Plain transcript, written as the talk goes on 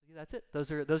That's it.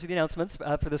 Those are the announcements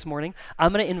for this morning.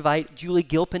 I'm going to invite Julie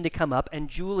Gilpin to come up, and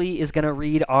Julie is going to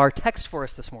read our text for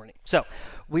us this morning. So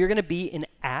we are going to be in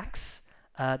Acts.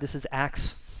 This is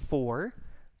Acts 4,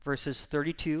 verses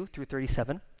 32 through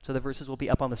 37. So the verses will be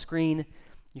up on the screen.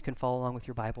 You can follow along with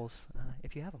your Bibles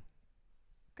if you have them.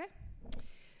 Okay.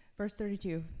 Verse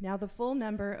 32. Now the full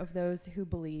number of those who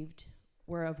believed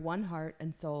were of one heart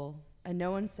and soul, and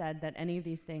no one said that any of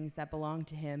these things that belonged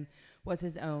to him was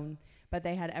his own, but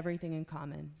they had everything in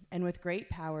common. And with great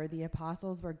power the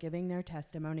apostles were giving their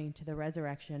testimony to the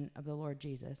resurrection of the Lord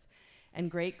Jesus,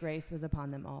 and great grace was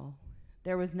upon them all.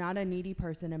 There was not a needy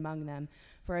person among them,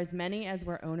 for as many as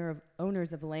were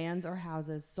owners of lands or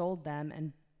houses sold them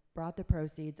and brought the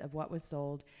proceeds of what was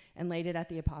sold and laid it at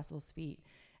the apostles' feet.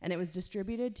 And it was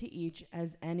distributed to each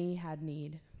as any had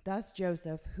need. Thus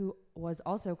Joseph, who was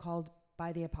also called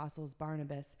by the apostles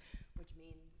Barnabas, which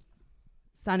means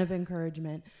son of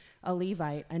encouragement, a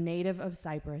Levite, a native of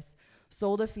Cyprus,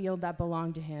 sold a field that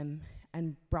belonged to him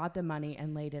and brought the money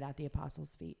and laid it at the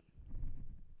apostles' feet.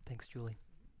 Thanks, Julie.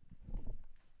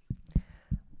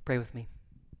 Pray with me.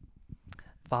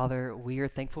 Father, we are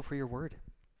thankful for your word.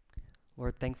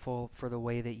 Lord, thankful for the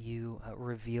way that you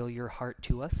reveal your heart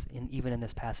to us, even in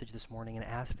this passage this morning, and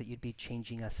ask that you'd be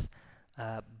changing us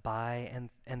by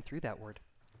and through that word.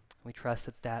 We trust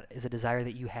that that is a desire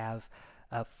that you have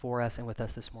for us and with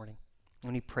us this morning.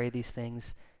 And we pray these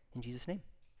things in Jesus' name.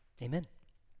 Amen.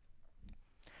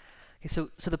 Okay, so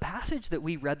the passage that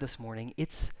we read this morning,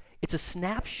 it's a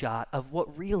snapshot of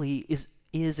what really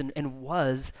is and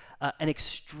was an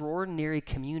extraordinary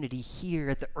community here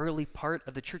at the early part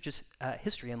of the church's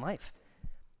history and life.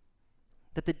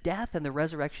 That the death and the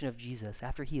resurrection of Jesus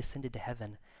after he ascended to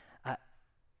heaven,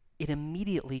 it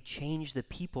immediately changed the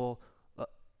people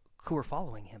who were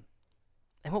following him.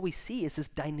 And what we see is this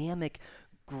dynamic,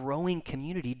 growing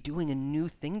community doing a new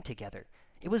thing together.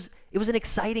 It was an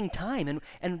exciting time,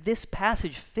 and this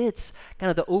passage fits kind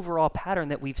of the overall pattern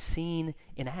that we've seen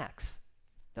in Acts.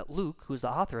 That Luke, who's the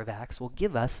author of Acts, will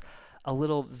give us a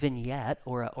little vignette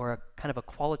or a kind of a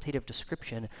qualitative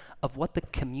description of what the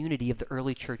community of the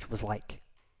early church was like.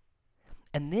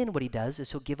 And then what he does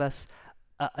is he'll give us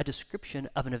a description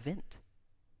of an event.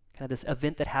 Kind of this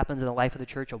event that happens in the life of the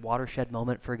church, a watershed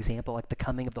moment, for example, like the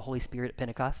coming of the Holy Spirit at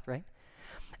Pentecost, right?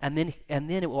 And then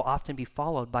it will often be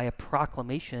followed by a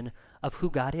proclamation of who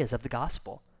God is, of the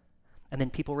gospel. And then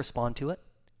people respond to it.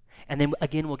 And then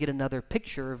again, we'll get another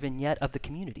picture or vignette of the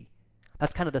community.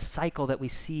 That's kind of the cycle that we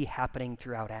see happening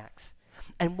throughout Acts.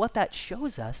 And what that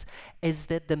shows us is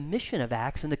that the mission of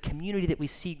Acts and the community that we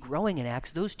see growing in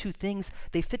Acts, those two things,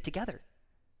 they fit together.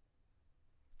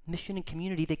 Mission and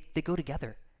community, they go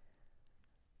together.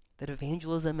 That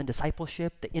evangelism and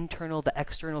discipleship, the internal, the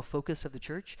external focus of the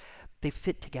church, they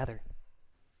fit together.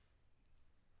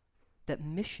 That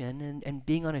mission and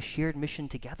being on a shared mission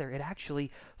together, it actually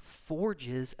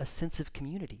forges a sense of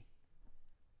community.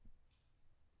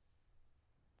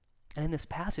 And in this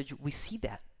passage, we see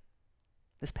that.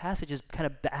 This passage is kind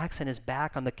of the accent is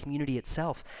back on the community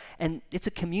itself. And it's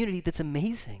a community that's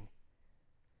amazing.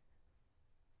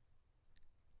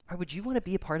 Or would you want to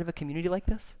be a part of a community like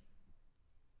this?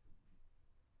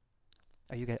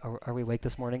 Are we awake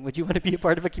this morning? Would you want to be a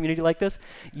part of a community like this?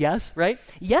 Yes, right?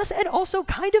 Yes, and also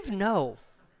kind of no.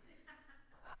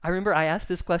 I remember I asked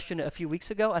this question a few weeks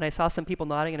ago, and I saw some people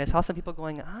nodding, and I saw some people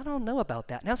going, I don't know about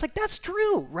that. And I was like, that's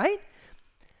true, right?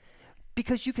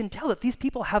 Because you can tell that these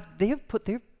people they've put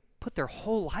their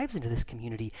whole lives into this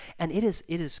community, and it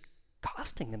is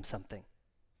costing them something.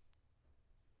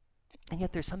 And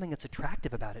yet there's something that's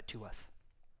attractive about it to us.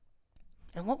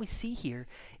 And what we see here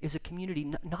is a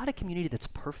community, not a community that's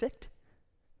perfect,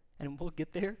 and we'll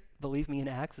get there, believe me, in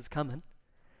Acts, it's coming,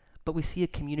 but we see a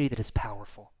community that is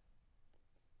powerful.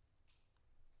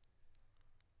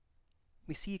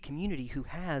 We see a community who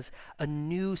has a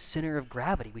new center of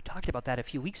gravity. We talked about that a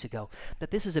few weeks ago,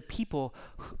 that this is a people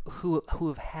who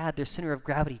have had their center of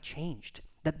gravity changed,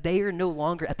 that they are no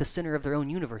longer at the center of their own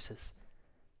universes.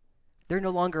 They're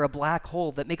no longer a black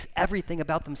hole that makes everything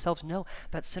about themselves. No,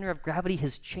 that center of gravity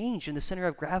has changed, and the center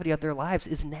of gravity of their lives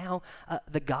is now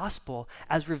the gospel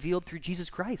as revealed through Jesus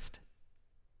Christ.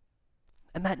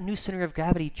 And that new center of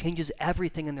gravity changes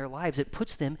everything in their lives. It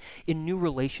puts them in new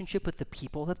relationship with the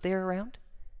people that they're around.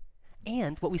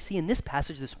 And what we see in this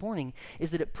passage this morning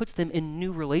is that it puts them in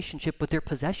new relationship with their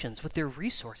possessions, with their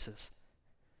resources.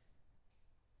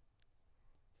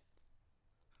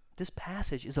 This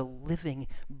passage is a living,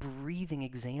 breathing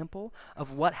example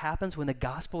of what happens when the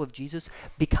gospel of Jesus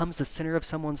becomes the center of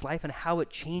someone's life and how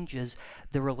it changes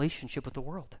the relationship with the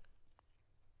world.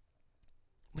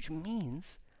 Which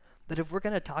means But if we're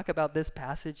going to talk about this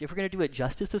passage, if we're going to do it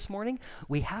justice this morning,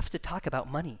 we have to talk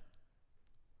about money.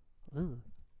 Ooh.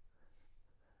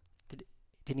 Did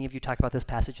any of you talk about this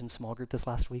passage in small group this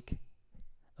last week?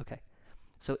 Okay.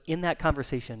 So in that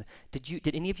conversation,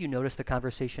 did any of you notice the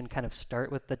conversation kind of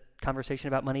start with the conversation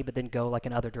about money, but then go like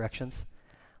in other directions?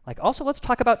 Like, also let's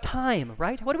talk about time,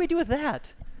 right? What do we do with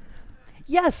that?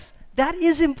 Yes, that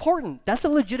is important. That's a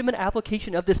legitimate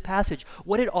application of this passage.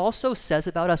 What it also says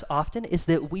about us often is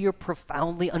that we are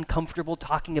profoundly uncomfortable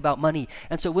talking about money.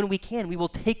 And so when we can, we will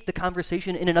take the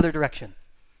conversation in another direction.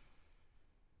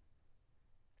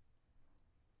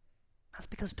 That's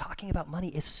because talking about money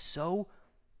is so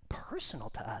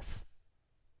personal to us.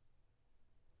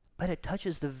 But it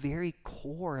touches the very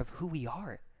core of who we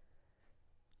are.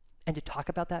 And to talk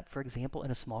about that, for example,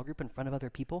 in a small group in front of other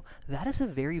people, that is a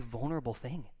very vulnerable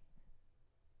thing.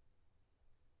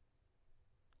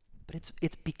 But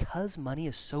it's because money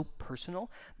is so personal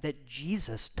that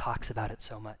Jesus talks about it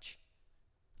so much.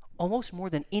 Almost more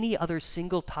than any other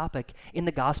single topic in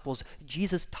the Gospels,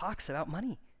 Jesus talks about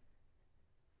money.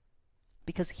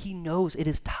 Because he knows it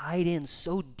is tied in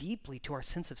so deeply to our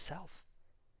sense of self.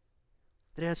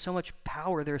 That it has so much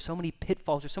power, there are so many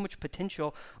pitfalls, there's so much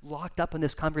potential locked up in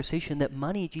this conversation that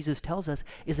money, Jesus tells us,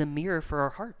 is a mirror for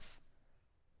our hearts.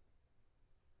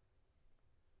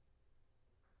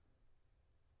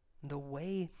 The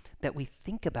way that we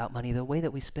think about money, the way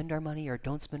that we spend our money or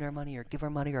don't spend our money or give our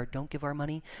money or don't give our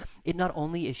money, it not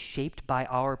only is shaped by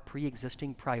our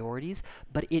pre-existing priorities,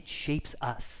 but it shapes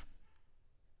us.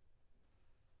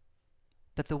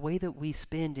 That the way that we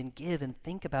spend and give and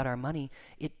think about our money,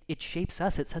 it shapes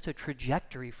us. It sets a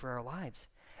trajectory for our lives.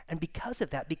 And because of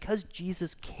that, because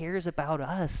Jesus cares about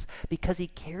us, because he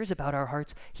cares about our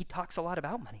hearts, he talks a lot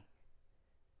about money.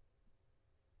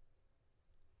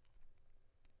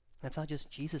 That's not just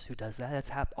Jesus who does that.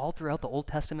 That's all throughout the Old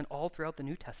Testament, all throughout the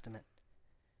New Testament.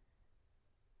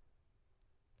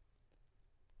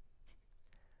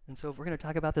 And so if we're going to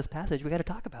talk about this passage, we got to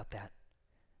talk about that.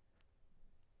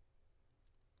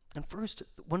 And first,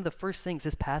 one of the first things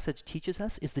this passage teaches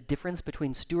us is the difference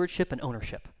between stewardship and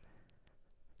ownership.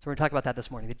 So we're going to talk about that this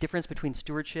morning, the difference between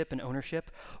stewardship and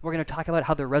ownership. We're going to talk about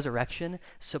how the resurrection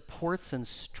supports and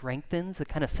strengthens the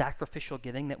kind of sacrificial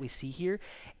giving that we see here.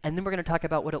 And then we're going to talk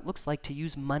about what it looks like to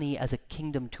use money as a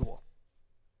kingdom tool.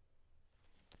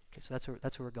 Okay, so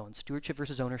that's where we're going. Stewardship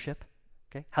versus ownership.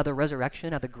 Okay, how the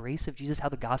resurrection, how the grace of Jesus, how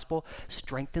the gospel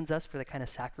strengthens us for the kind of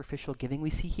sacrificial giving we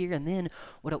see here, and then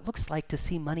what it looks like to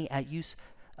see money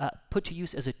put to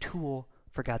use as a tool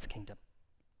for God's kingdom.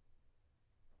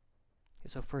 Okay,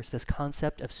 so first, this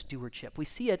concept of stewardship. We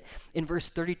see it in verse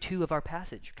 32 of our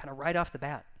passage, kind of right off the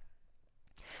bat.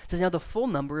 It says, "Now the full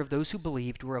number of those who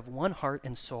believed were of one heart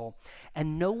and soul,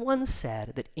 and no one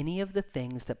said that any of the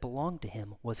things that belonged to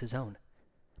him was his own,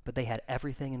 but they had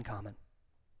everything in common."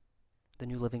 The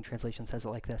New Living Translation says it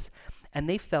like this: "And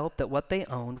they felt that what they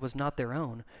owned was not their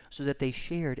own, so that they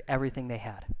shared everything they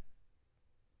had."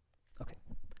 Okay,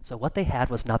 so what they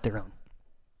had was not their own.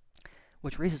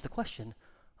 Which raises the question,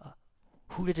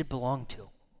 who did it belong to,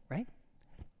 right?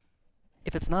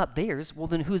 If it's not theirs, well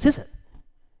then whose is it?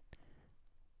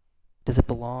 Does it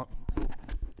belong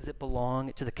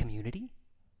to the community?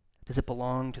 Does it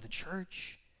belong to the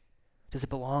church? Does it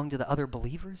belong to the other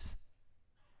believers?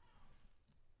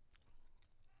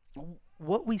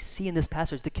 What we see in this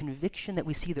passage, the conviction that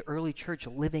we see the early church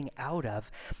living out of,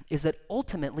 is that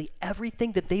ultimately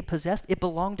everything that they possessed, it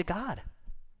belonged to God.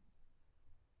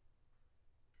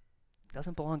 It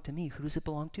doesn't belong to me. Who does it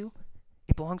belong to?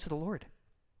 It belongs to the Lord.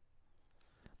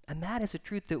 And that is a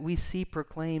truth that we see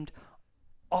proclaimed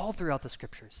all throughout the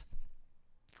scriptures.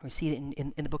 We see it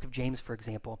in the book of James, for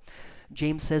example.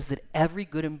 James says that every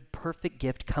good and perfect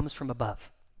gift comes from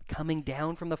above, coming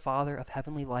down from the Father of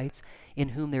heavenly lights, in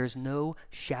whom there is no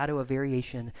shadow of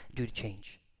variation due to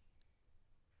change.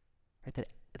 Right?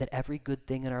 That every good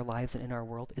thing in our lives and in our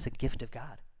world is a gift of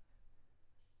God.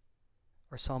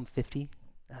 Or Psalm 50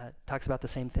 talks about the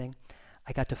same thing.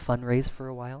 I got to fundraise for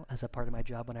a while as a part of my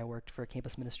job when I worked for a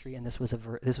campus ministry, and this was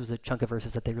a chunk of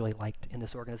verses that they really liked in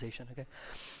this organization. Okay,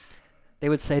 they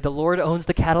would say, "The Lord owns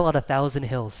the cattle on 1,000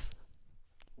 hills."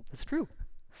 That's true.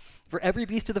 "For every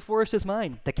beast of the forest is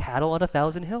mine, the cattle on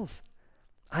 1,000 hills.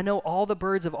 I know all the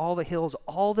birds of all the hills,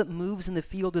 all that moves in the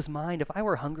field is mine. If I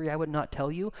were hungry, I would not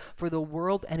tell you, for the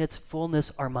world and its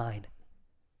fullness are mine."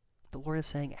 The Lord is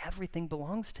saying, everything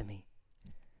belongs to me.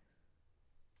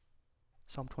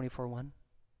 Psalm 24:1,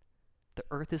 "The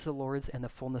earth is the Lord's and the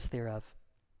fullness thereof,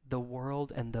 the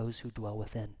world and those who dwell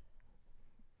within."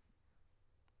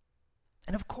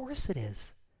 And of course it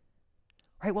is.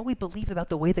 right? What we believe about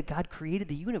the way that God created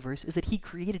the universe is that he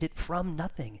created it from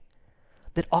nothing.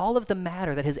 That all of the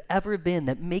matter that has ever been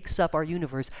that makes up our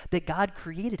universe, that God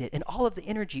created it. And all of the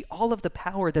energy, all of the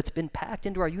power that's been packed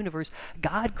into our universe,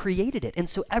 God created it. And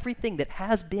so everything that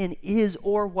has been, is,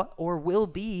 or what, or will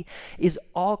be, it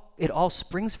all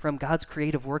springs from God's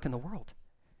creative work in the world.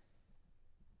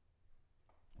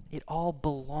 It all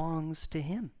belongs to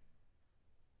him.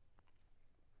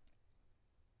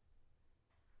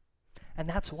 And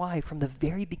that's why from the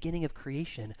very beginning of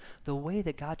creation, the way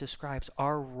that God describes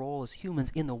our role as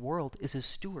humans in the world is as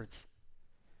stewards.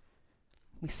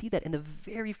 We see that in the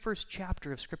very first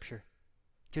chapter of Scripture,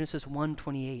 Genesis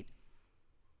 1:28.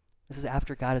 This is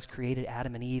after God has created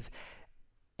Adam and Eve,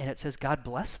 and it says God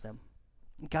blessed them.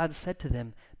 God said to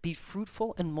them, "Be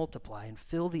fruitful and multiply and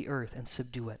fill the earth and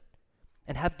subdue it,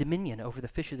 and have dominion over the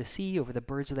fish of the sea, over the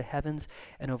birds of the heavens,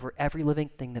 and over every living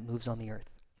thing that moves on the earth."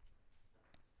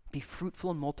 Be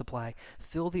fruitful and multiply,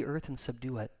 fill the earth and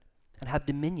subdue it, and have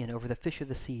dominion over the fish of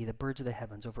the sea, the birds of the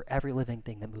heavens, over every living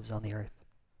thing that moves on the earth.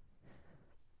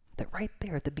 That right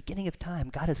there at the beginning of time,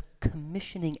 God is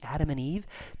commissioning Adam and Eve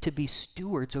to be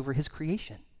stewards over his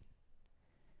creation.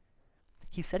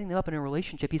 He's setting them up in a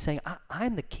relationship. He's saying,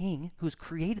 I'm the king who's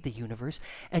created the universe,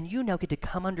 and you now get to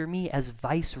come under me as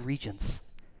vice regents.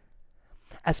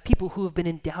 As people who have been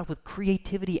endowed with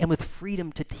creativity and with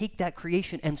freedom to take that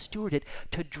creation and steward it,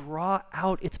 to draw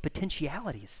out its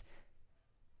potentialities,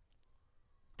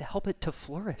 to help it to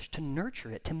flourish, to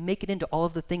nurture it, to make it into all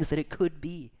of the things that it could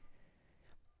be.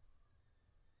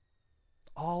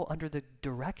 All under the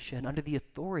direction, under the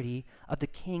authority of the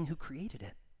king who created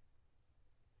it.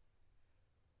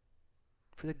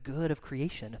 For the good of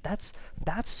creation. That's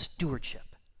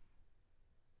stewardship.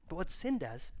 But what sin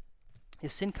does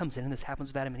is sin comes in, and this happens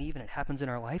with Adam and Eve, and it happens in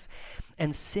our life,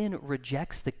 and sin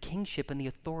rejects the kingship and the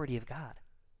authority of God.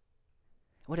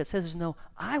 What it says is, no,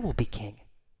 I will be king,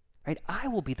 right? I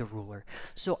will be the ruler.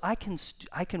 So I can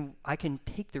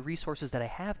take the resources that I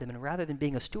have them, and rather than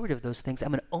being a steward of those things,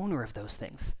 I'm an owner of those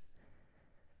things.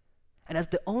 And as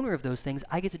the owner of those things,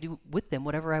 I get to do with them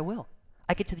whatever I will.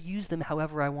 I get to use them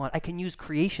however I want. I can use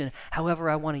creation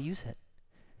however I want to use it.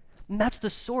 And that's the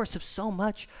source of so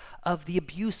much of the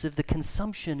abuse, of the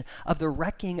consumption, of the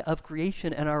wrecking of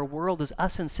creation and our world, is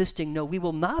us insisting, no, we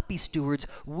will not be stewards,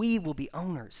 we will be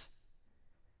owners.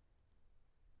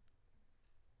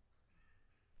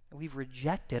 And we've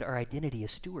rejected our identity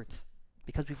as stewards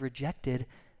because we've rejected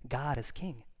God as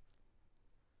king.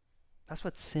 That's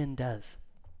what sin does.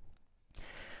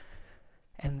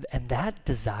 And that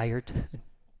desire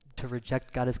to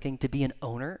reject God as king, to be an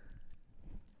owner,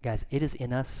 guys, it is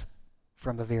in us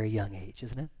from a very young age,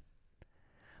 isn't it?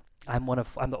 I'm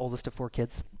the oldest of 4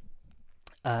 kids.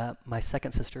 My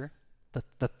second sister,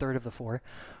 the third of the 4,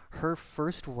 her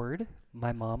first word,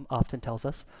 my mom often tells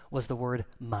us, was the word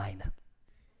mine.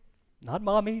 Not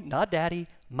mommy, not daddy,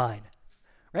 mine.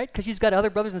 Right? Because she's got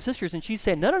other brothers and sisters, and she's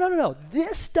saying, no,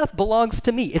 this stuff belongs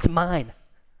to me. It's mine.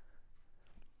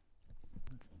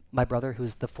 My brother,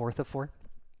 who's the 4th of 4,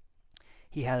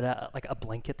 he had a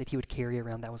blanket that he would carry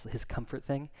around. That was his comfort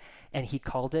thing. And he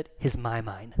called it his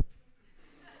mine.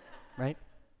 Right?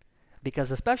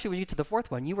 Because especially when you get to the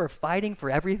 4th one, you are fighting for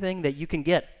everything that you can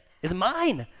get. Is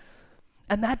mine.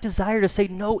 And that desire to say,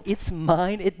 no, it's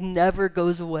mine, it never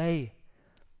goes away.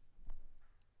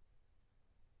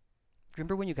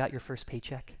 Remember when you got your first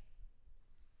paycheck?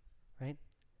 Right?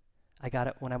 I got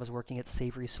it when I was working at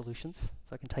Savory Solutions,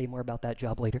 so I can tell you more about that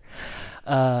job later.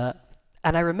 And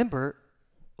I remember,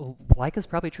 like is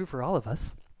probably true for all of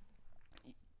us,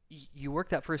 you work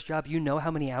that first job, you know how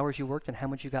many hours you worked and how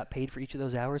much you got paid for each of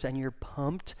those hours, and you're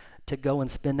pumped to go and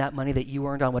spend that money that you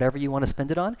earned on whatever you want to spend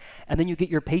it on, and then you get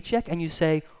your paycheck and you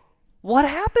say, what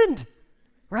happened?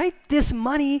 Right? This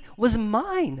money was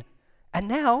mine, and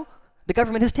now the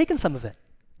government has taken some of it.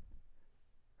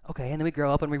 Okay, and then we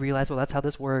grow up and we realize, well, that's how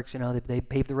this works. You know, they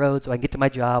pave the road so I can get to my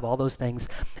job, all those things.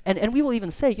 And we will even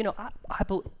say, you know,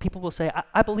 people will say,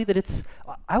 I believe that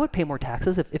I would pay more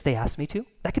taxes if they asked me to.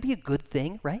 That could be a good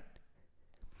thing, right?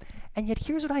 And yet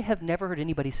here's what I have never heard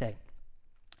anybody say.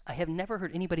 I have never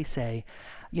heard anybody say,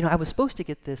 you know, I was supposed to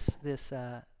get this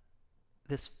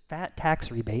fat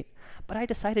tax rebate, but I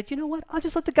decided, you know what, I'll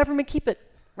just let the government keep it,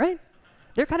 right?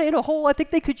 They're kind of in a hole. I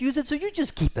think they could use it, so you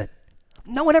just keep it.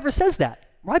 No one ever says that.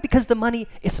 Right? Because the money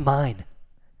is mine.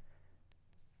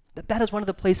 That is one of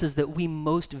the places that we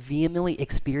most vehemently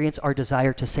experience our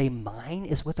desire to say mine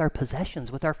is with our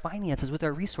possessions, with our finances, with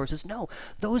our resources. No,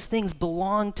 those things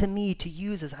belong to me to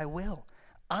use as I will.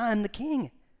 I'm the king.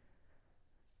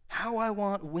 How I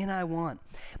want, when I want.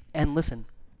 And listen,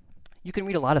 you can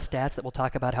read a lot of stats that will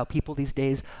talk about how people these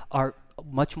days are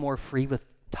much more free with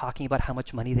talking about how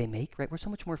much money they make, right? We're so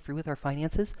much more free with our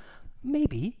finances.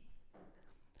 Maybe.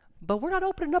 But we're not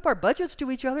opening up our budgets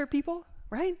to each other, people,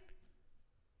 right?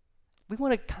 We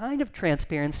want a kind of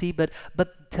transparency, but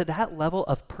to that level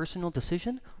of personal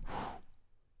decision,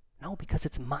 no, because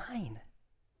it's mine.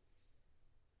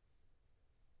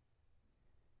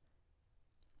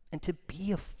 And to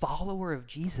be a follower of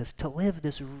Jesus, to live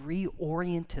this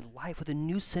reoriented life with a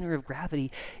new center of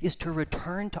gravity, is to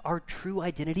return to our true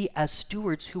identity as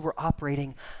stewards who were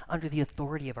operating under the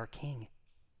authority of our King.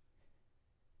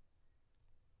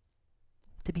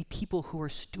 To be people who are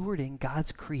stewarding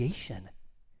God's creation.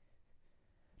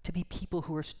 To be people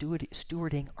who are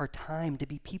stewarding our time, to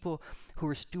be people who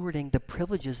are stewarding the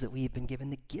privileges that we have been given,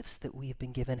 the gifts that we have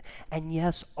been given, and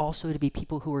yes, also to be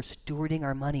people who are stewarding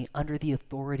our money under the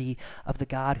authority of the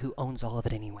God who owns all of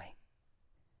it anyway.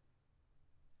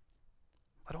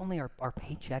 Not only our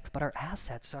paychecks, but our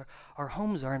assets, our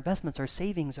homes, our investments, our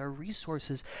savings, our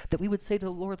resources, that we would say to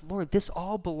the Lord, Lord, this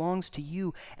all belongs to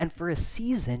you, and for a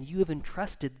season you have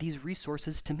entrusted these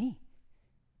resources to me.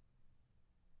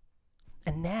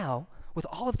 And now, with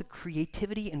all of the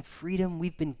creativity and freedom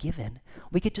we've been given,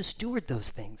 we get to steward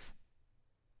those things.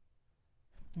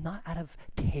 Not out of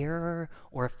terror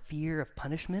or a fear of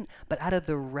punishment, but out of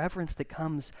the reverence that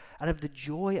comes out of the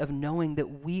joy of knowing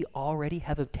that we already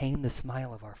have obtained the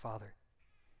smile of our Father.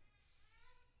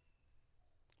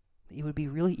 It would be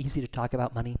really easy to talk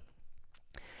about money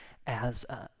as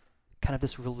kind of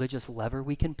this religious lever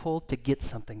we can pull to get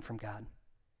something from God.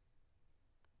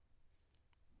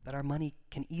 That our money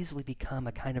can easily become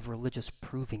a kind of religious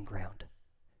proving ground.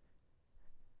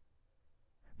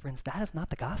 Friends, that is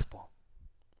not the gospel.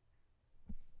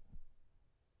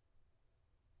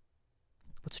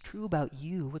 What's true about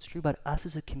you, what's true about us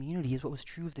as a community, is what was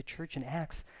true of the church in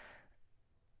Acts,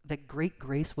 that great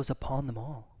grace was upon them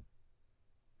all.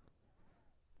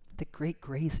 That great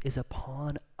grace is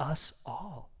upon us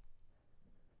all.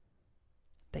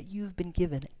 That you've been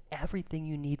given everything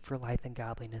you need for life and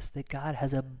godliness, that God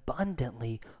has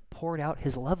abundantly poured out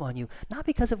his love on you, not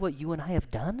because of what you and I have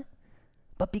done,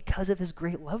 but because of his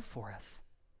great love for us.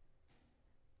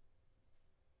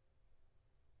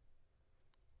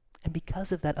 And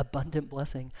because of that abundant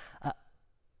blessing, and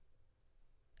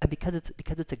because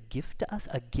it's a gift to us,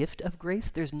 a gift of grace,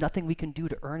 there's nothing we can do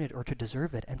to earn it or to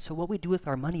deserve it. And so what we do with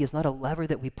our money is not a lever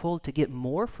that we pull to get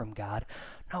more from God.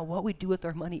 No, what we do with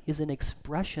our money is an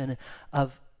expression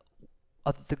of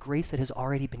the grace that has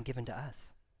already been given to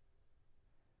us.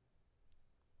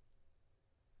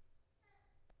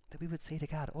 That we would say to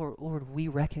God, Lord, we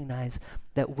recognize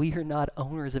that we are not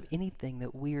owners of anything,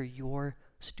 that we are your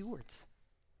stewards.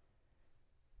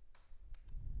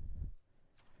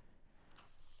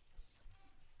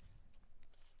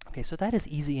 Okay, so that is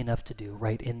easy enough to do,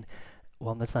 right?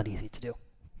 Well, that's not easy to do.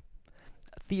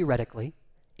 Theoretically,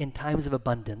 in times of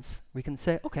abundance, we can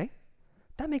say, okay,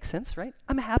 that makes sense, right?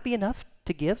 I'm happy enough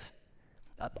to give.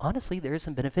 Honestly, there are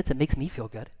some benefits. It makes me feel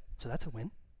good, so that's a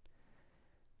win.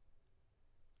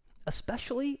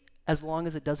 Especially as long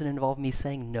as it doesn't involve me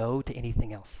saying no to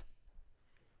anything else.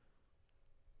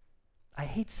 I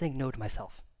hate saying no to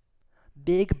myself.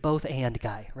 Big both and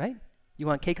guy, right? You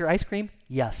want cake or ice cream?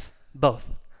 Yes, both.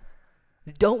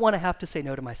 Don't want to have to say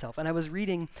no to myself. And I was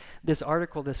reading this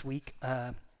article this week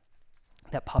that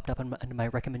popped up on my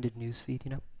recommended news feed,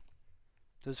 It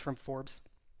was from Forbes.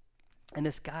 And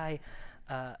this guy,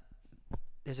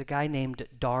 there's a guy named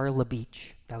Dar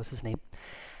LaBeach, that was his name.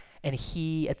 And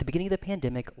he, at the beginning of the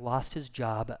pandemic, lost his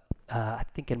job, I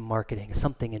think in marketing,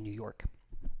 something in New York.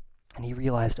 And he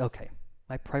realized, okay,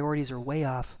 my priorities are way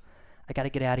off. I got to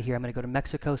get out of here. I'm going to go to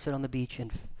Mexico, sit on the beach,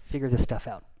 and figure this stuff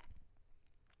out.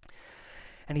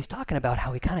 And he's talking about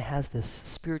how he kind of has this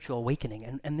spiritual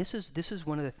awakening. And this is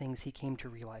one of the things he came to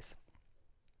realize.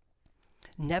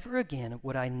 Never again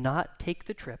would I not take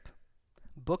the trip,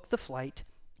 book the flight,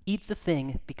 eat the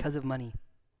thing because of money.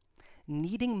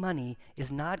 Needing money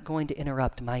is not going to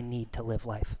interrupt my need to live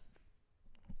life.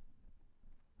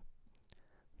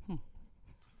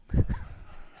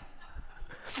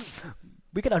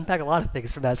 We could unpack a lot of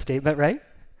things from that statement, right?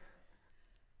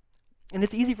 And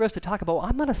it's easy for us to talk about, well,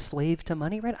 I'm not a slave to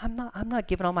money, right? I'm not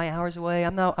giving all my hours away.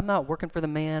 I'm not working for the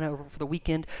man or for the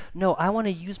weekend. No, I want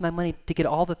to use my money to get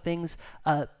all the things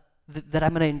that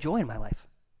I'm going to enjoy in my life.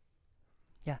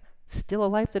 Yeah, still a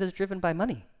life that is driven by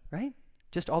money, right?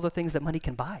 Just all the things that money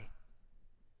can buy.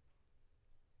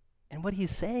 And what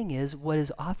he's saying is what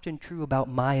is often true about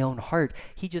my own heart.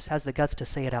 He just has the guts to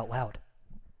say it out loud.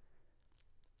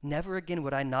 Never again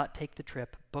would I not take the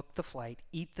trip, book the flight,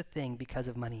 eat the thing because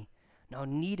of money. No,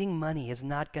 needing money is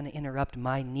not going to interrupt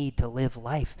my need to live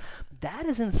life. That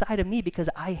is inside of me because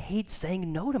I hate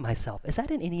saying no to myself. Is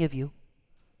that in any of you?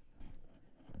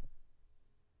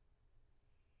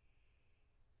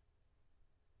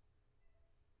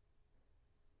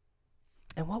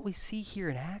 And what we see here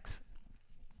in Acts,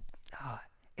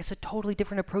 it's a totally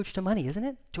different approach to money, isn't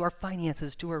it? To our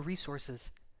finances, to our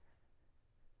resources.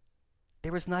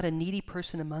 There was not a needy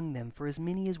person among them, for as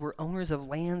many as were owners of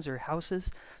lands or houses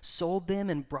sold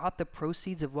them and brought the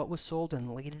proceeds of what was sold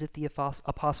and laid it at the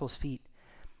apostles' feet,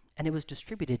 and it was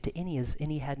distributed to any as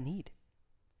any had need.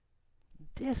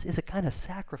 This is a kind of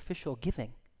sacrificial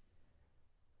giving.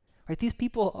 Right? These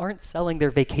people aren't selling their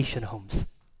vacation homes.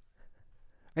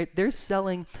 Right? They're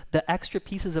selling the extra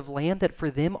pieces of land that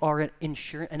for them are an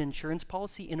insurance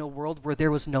policy in a world where there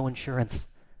was no insurance.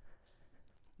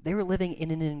 They were living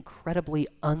in an incredibly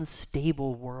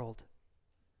unstable world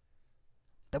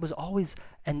that was always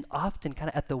and often kind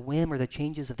of at the whim or the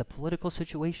changes of the political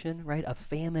situation, right, of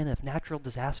famine, of natural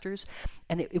disasters.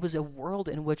 And it was a world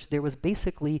in which there was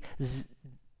basically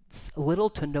little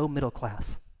to no middle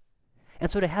class. And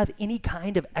so to have any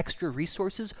kind of extra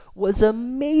resources was a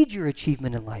major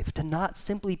achievement in life, to not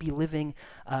simply be living,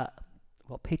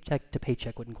 paycheck to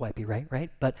paycheck wouldn't quite be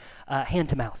right? But hand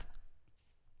to mouth.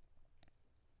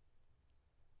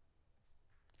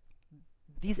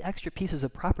 These extra pieces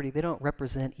of property, they don't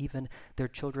represent even their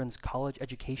children's college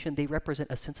education. They represent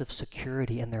a sense of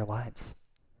security in their lives.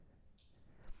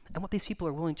 And what these people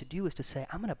are willing to do is to say,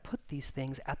 I'm going to put these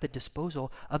things at the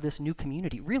disposal of this new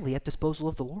community, really at disposal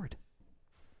of the Lord.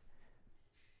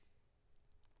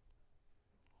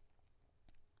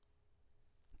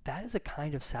 That is a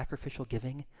kind of sacrificial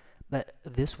giving that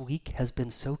this week has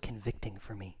been so convicting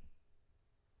for me.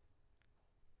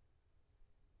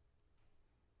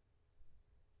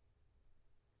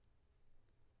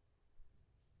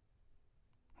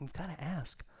 We've got to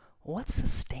ask, what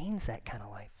sustains that kind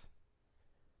of life?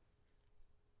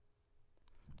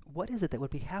 What is it that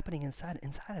would be happening inside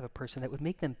of a person that would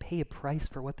make them pay a price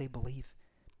for what they believe?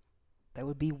 That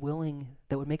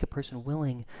would make a person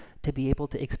willing to be able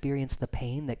to experience the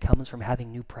pain that comes from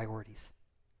having new priorities.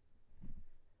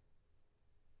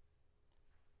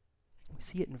 We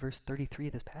see it in verse 33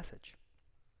 of this passage.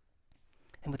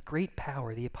 And with great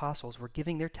power, the apostles were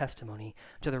giving their testimony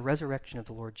to the resurrection of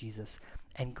the Lord Jesus,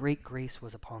 and great grace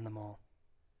was upon them all.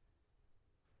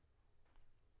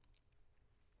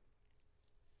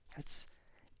 It's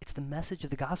the message of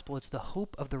the gospel. It's the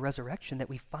hope of the resurrection that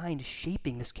we find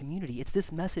shaping this community. It's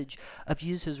this message of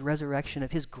Jesus' resurrection,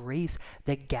 of his grace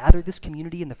that gathered this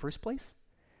community in the first place,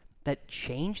 that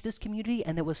changed this community,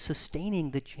 and that was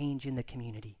sustaining the change in the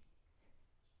community.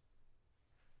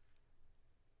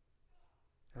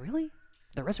 Really?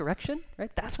 The resurrection,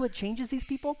 right? That's what changes these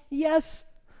people? Yes.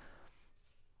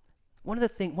 One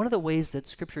of the ways that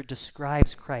Scripture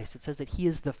describes Christ, it says that he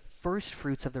is the first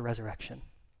fruits of the resurrection.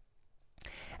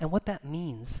 And what that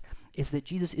means is that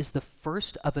Jesus is the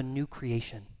first of a new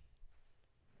creation.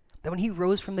 That when he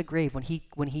rose from the grave, when he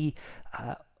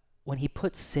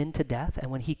put sin to death, and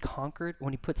when he conquered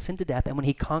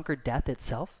death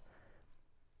itself,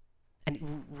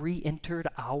 and re-entered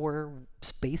our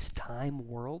space-time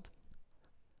world,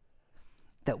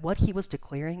 that what he was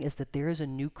declaring is that there is a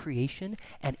new creation,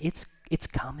 and it's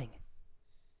coming.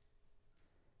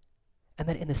 And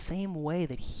that in the same way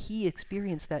that he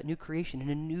experienced that new creation in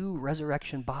a new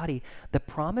resurrection body, the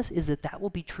promise is that that will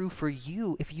be true for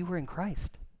you if you were in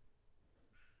Christ.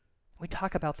 We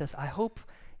talk about this. I hope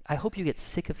you get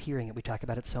sick of hearing it. We talk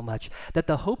about it so much. That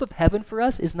the hope of heaven for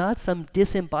us is not some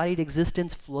disembodied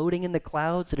existence floating in the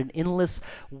clouds at an endless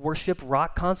worship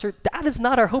rock concert. That is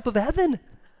not our hope of heaven.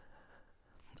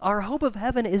 Our hope of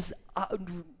heaven is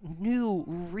new,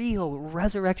 real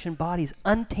resurrection bodies,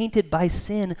 untainted by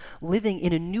sin, living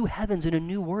in a new heavens and a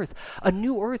new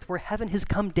earth where heaven has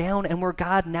come down and where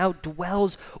God now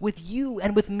dwells with you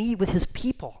and with me, with his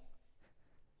people.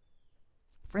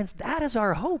 Friends, that is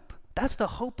our hope. That's the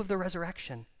hope of the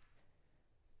resurrection.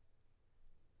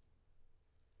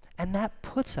 And that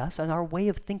puts us on our way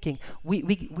of thinking.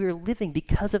 We're living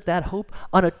because of that hope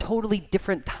on a totally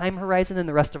different time horizon than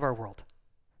the rest of our world.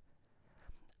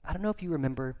 I don't know if you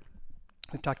remember,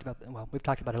 we've talked about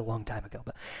it a long time ago,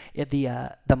 but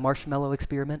the marshmallow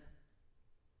experiment.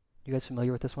 You guys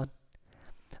familiar with this one?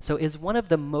 So it's one of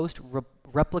the most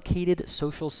replicated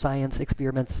social science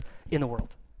experiments in the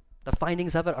world. The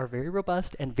findings of it are very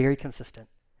robust and very consistent.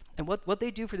 And what they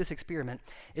do for this experiment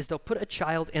is they'll put a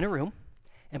child in a room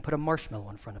and put a marshmallow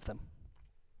in front of them.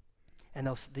 And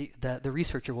the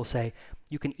researcher will say,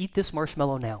 you can eat this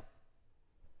marshmallow now.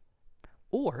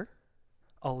 Or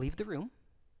I'll leave the room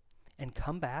and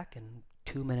come back in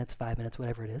 2 minutes, 5 minutes,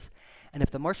 whatever it is. And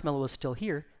if the marshmallow is still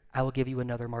here, I will give you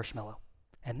another marshmallow.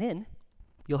 And then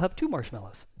you'll have 2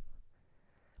 marshmallows.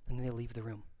 And then they leave the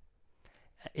room.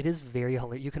 It is very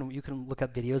hilarious. You can look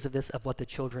up videos of this, of what the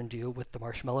children do with the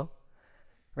marshmallow,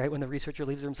 right? When the researcher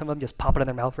leaves the room, some of them just pop it in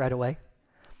their mouth right away.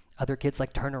 Other kids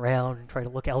like turn around and try to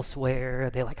look elsewhere.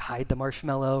 They like hide the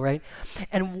marshmallow, right?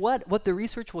 And what the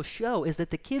research will show is that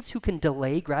the kids who can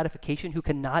delay gratification, who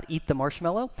cannot eat the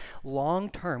marshmallow, long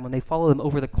term, when they follow them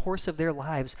over the course of their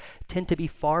lives, tend to be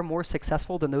far more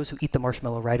successful than those who eat the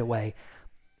marshmallow right away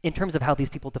in terms of how these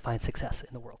people define success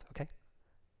in the world, okay?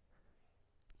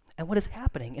 And what is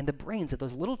happening in the brains of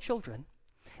those little children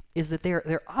is that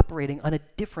they're operating on a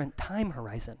different time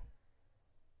horizon.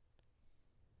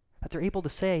 That they're able to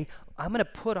say, I'm going to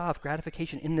put off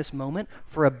gratification in this moment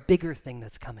for a bigger thing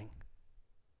that's coming.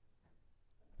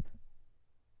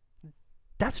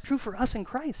 That's true for us in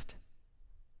Christ.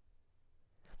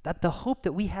 That the hope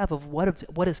that we have of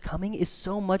what is coming is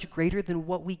so much greater than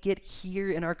what we get here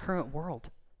in our current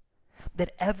world.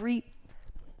 That every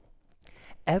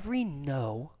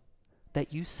no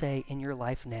that you say in your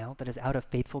life now that is out of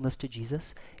faithfulness to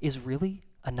Jesus is really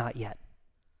a not yet.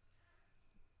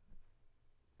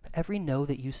 Every no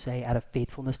that you say out of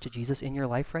faithfulness to Jesus in your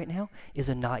life right now is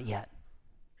a not yet.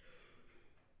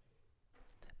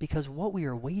 Because what we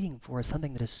are waiting for is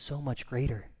something that is so much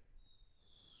greater.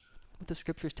 What the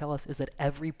scriptures tell us is that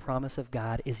every promise of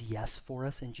God is yes for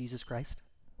us in Jesus Christ.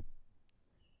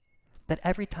 That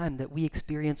every time that we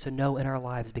experience a no in our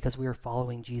lives because we are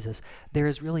following Jesus, there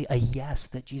is really a yes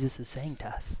that Jesus is saying to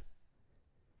us.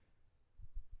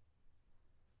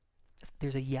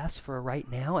 There's a yes for a right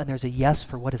now, and there's a yes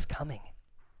for what is coming.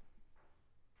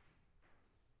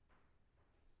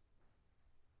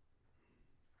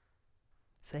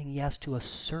 Saying yes to a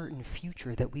certain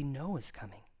future that we know is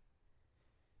coming.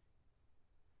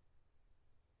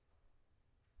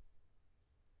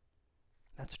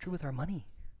 That's true with our money,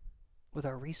 with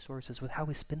our resources, with how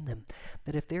we spend them.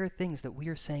 That if there are things that we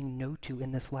are saying no to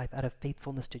in this life out of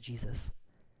faithfulness to Jesus,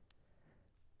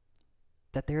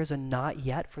 that there is a not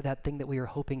yet for that thing that we are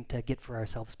hoping to get for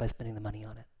ourselves by spending the money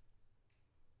on it.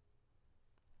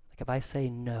 Like if I say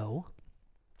no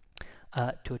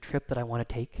to a trip that I want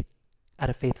to take out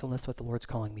of faithfulness to what the Lord's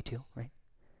calling me to, right?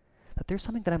 That there's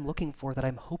something that I'm looking for, that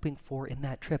I'm hoping for in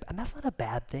that trip. And that's not a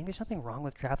bad thing. There's nothing wrong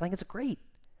with traveling. It's great.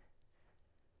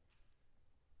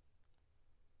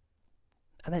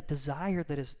 And that desire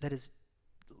that is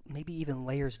maybe even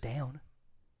layers down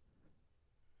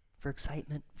for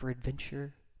excitement, for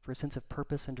adventure, for a sense of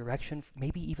purpose and direction,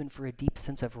 maybe even for a deep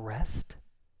sense of rest.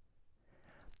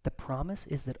 The promise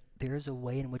is that there is a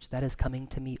way in which that is coming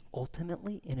to me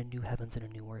ultimately in a new heavens and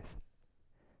a new earth.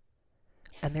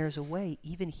 And there's a way,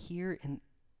 even here in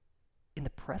the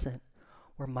present,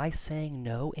 where my saying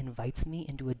no invites me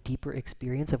into a deeper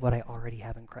experience of what I already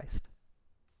have in Christ.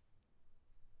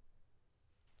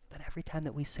 That every time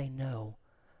that we say no,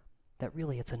 that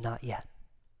really it's a not yet.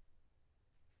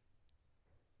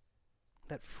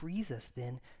 That frees us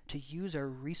then to use our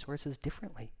resources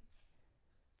differently.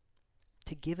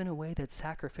 To give in a way that's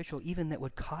sacrificial, even that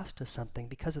would cost us something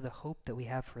because of the hope that we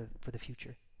have for the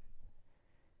future.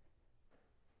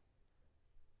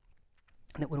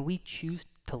 And that when we choose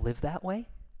to live that way,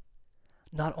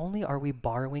 not only are we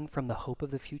borrowing from the hope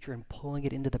of the future and pulling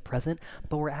it into the present,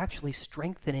 but we're actually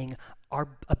strengthening our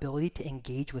ability to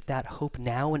engage with that hope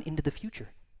now and into the future.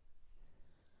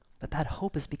 That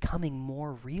hope is becoming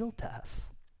more real to us.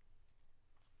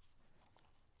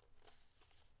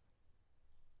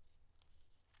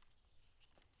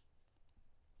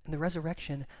 And the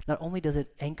resurrection, not only does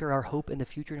it anchor our hope in the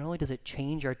future, not only does it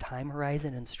change our time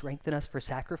horizon and strengthen us for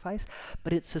sacrifice,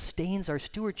 but it sustains our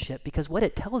stewardship, because what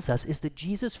it tells us is that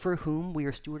Jesus for whom we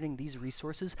are stewarding these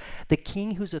resources, the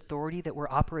king whose authority that we're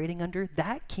operating under,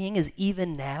 that king is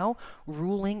even now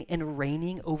ruling and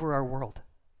reigning over our world.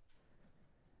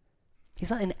 He's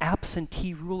not an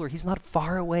absentee ruler. He's not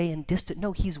far away and distant.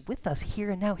 No, he's with us here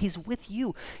and now. He's with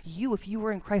you. You, if you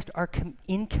were in Christ, are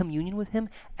in communion with him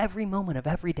every moment of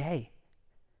every day.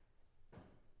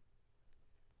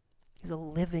 He's a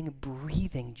living,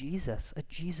 breathing Jesus, a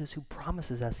Jesus who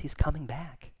promises us he's coming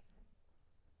back.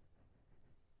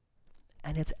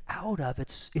 And it's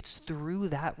through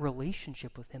that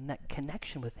relationship with him, that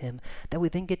connection with him, that we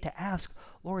then get to ask,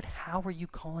 Lord, how are you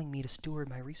calling me to steward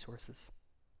my resources?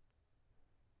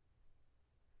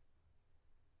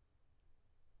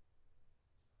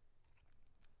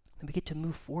 And we get to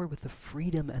move forward with the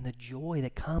freedom and the joy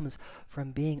that comes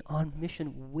from being on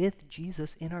mission with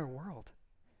Jesus in our world.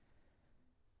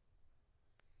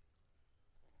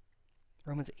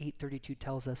 Romans 8:32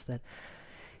 tells us that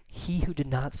he who did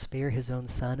not spare his own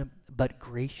son, but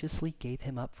graciously gave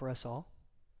him up for us all,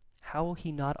 how will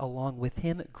he not along with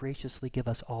him graciously give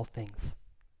us all things?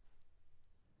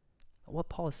 What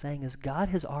Paul is saying is God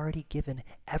has already given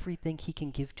everything he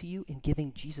can give to you in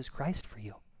giving Jesus Christ for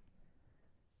you.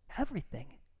 Everything.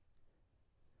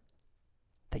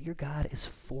 That your God is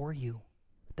for you,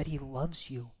 that he loves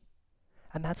you,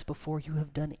 and that's before you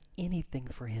have done anything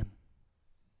for him.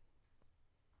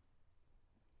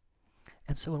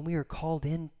 And so when we are called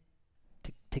in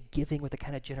to giving with the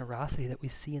kind of generosity that we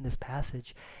see in this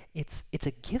passage, it's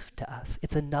a gift to us.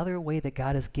 It's another way that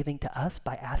God is giving to us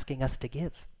by asking us to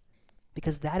give.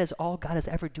 Because that is all God is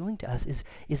ever doing to us,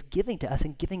 is giving to us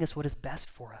and giving us what is best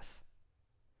for us.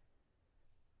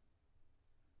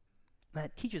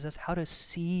 That teaches us how to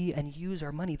see and use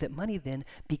our money, that money then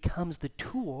becomes the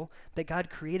tool that God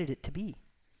created it to be.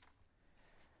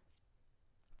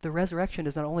 The resurrection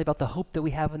is not only about the hope that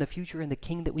we have in the future and the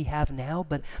king that we have now,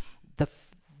 but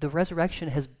the resurrection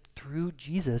has, through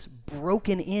Jesus,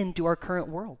 broken into our current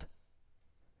world.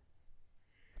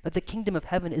 That the kingdom of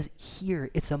heaven is here,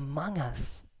 it's among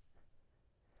us.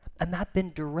 And that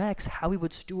then directs how we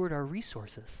would steward our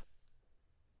resources.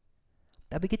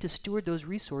 That we get to steward those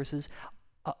resources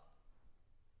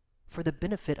for the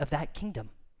benefit of that kingdom.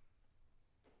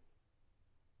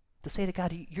 To say to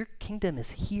God, your kingdom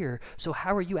is here, so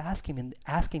how are you asking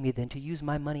me then to use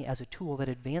my money as a tool that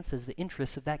advances the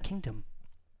interests of that kingdom?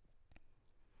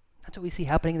 That's what we see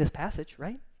happening in this passage,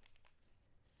 right?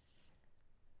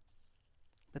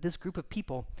 That this group of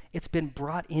people, it's been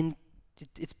brought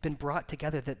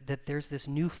together, that there's this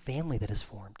new family that is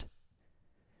formed.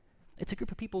 It's a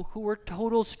group of people who were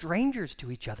total strangers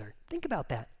to each other. Think about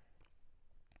that.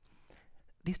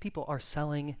 These people are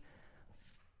selling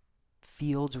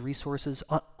fields, resources,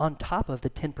 on top of the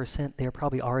 10% they're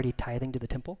probably already tithing to the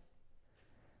temple.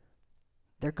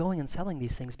 They're going and selling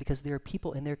these things because there are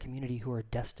people in their community who are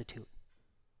destitute.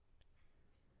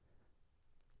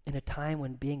 In a time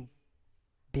when being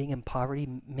in poverty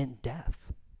meant death.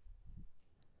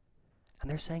 And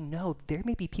they're saying, no, there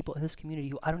may be people in this community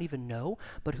who I don't even know,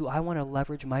 but who I want to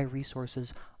leverage my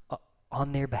resources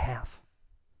on their behalf.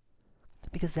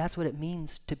 Because that's what it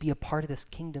means to be a part of this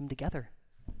kingdom together.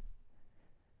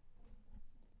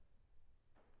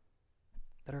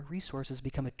 That our resources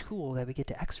become a tool that we get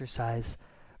to exercise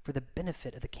for the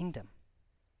benefit of the kingdom.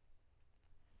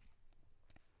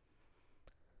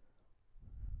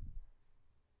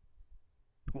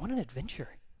 What an adventure.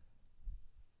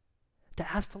 To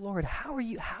ask the Lord, how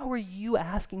are you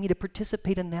asking me to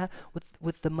participate in that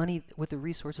with the money, with the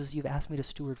resources you've asked me to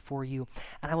steward for you?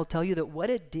 And I will tell you that what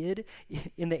it did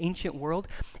in the ancient world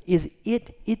is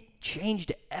it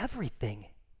changed everything.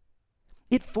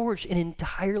 It forged an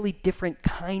entirely different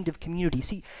kind of community.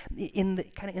 See, in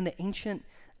the ancient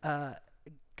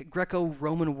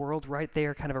Greco-Roman world, right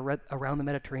there, kind of around the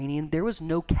Mediterranean, there was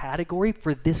no category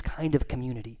for this kind of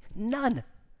community. None.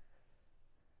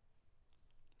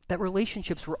 That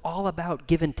relationships were all about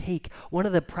give and take. One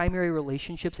of the primary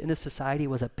relationships in this society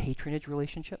was a patronage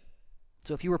relationship.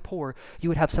 So if you were poor, you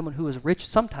would have someone who was rich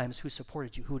sometimes who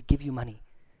supported you, who would give you money,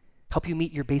 help you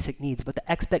meet your basic needs. But the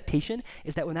expectation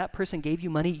is that when that person gave you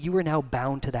money, you were now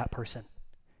bound to that person.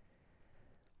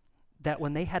 That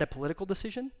when they had a political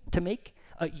decision to make,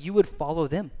 you would follow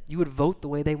them. You would vote the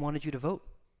way they wanted you to vote.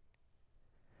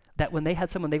 That when they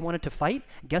had someone they wanted to fight,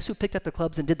 guess who picked up the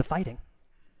clubs and did the fighting?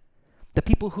 The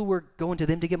people who were going to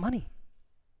them to get money.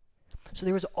 So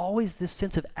there was always this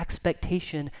sense of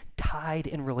expectation tied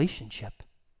in relationship.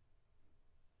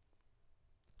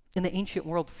 In the ancient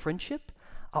world, friendship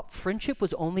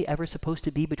was only ever supposed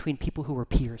to be between people who were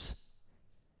peers.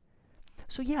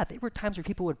 So yeah, there were times where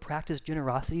people would practice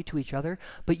generosity to each other,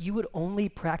 but you would only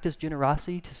practice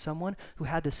generosity to someone who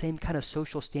had the same kind of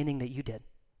social standing that you did.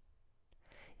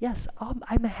 Yes,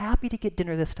 I'm happy to get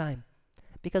dinner this time,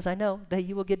 because I know that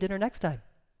you will get dinner next time.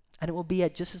 And it will be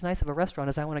at just as nice of a restaurant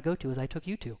as I want to go to as I took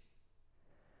you to.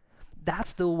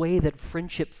 That's the way that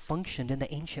friendship functioned in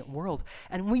the ancient world.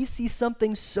 And we see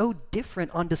something so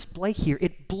different on display here.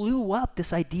 It blew up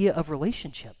this idea of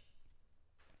relationship.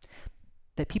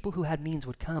 That people who had means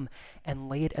would come and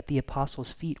lay it at the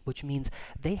apostles' feet, which means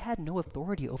they had no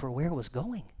authority over where it was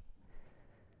going.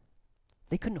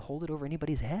 They couldn't hold it over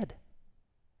anybody's head.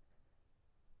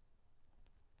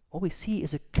 What we see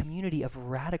is a community of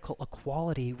radical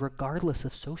equality regardless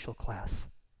of social class.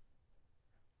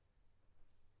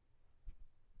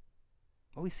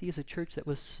 What we see is a church that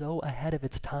was so ahead of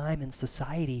its time in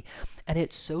society, and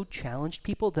it so challenged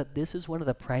people that this is one of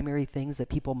the primary things that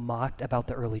people mocked about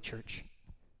the early church.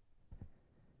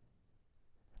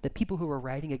 that people who were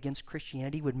writing against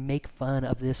Christianity would make fun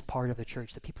of this part of the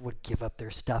church, that people would give up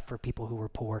their stuff for people who were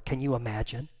poor. Can you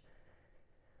imagine?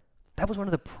 That was one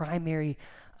of the primary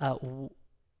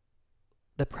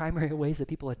ways that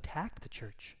people attacked the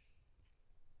church.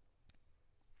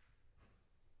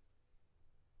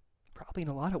 Probably in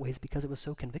a lot of ways because it was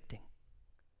so convicting.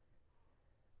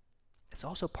 It's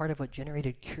also part of what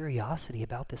generated curiosity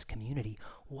about this community.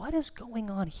 What is going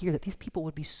on here that these people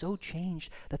would be so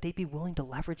changed that they'd be willing to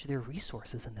leverage their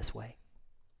resources in this way?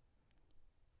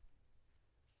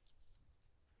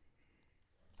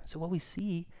 So what we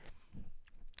see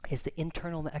is the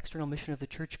internal and the external mission of the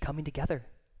church coming together.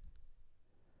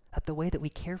 That the way that we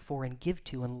care for and give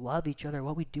to and love each other,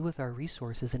 what we do with our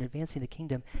resources in advancing the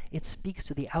kingdom, it speaks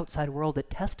to the outside world, that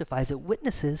testifies, it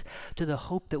witnesses to the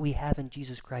hope that we have in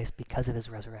Jesus Christ because of his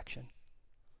resurrection.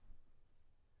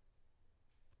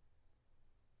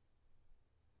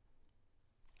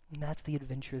 And that's the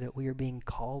adventure that we are being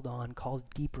called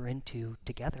deeper into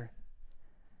together.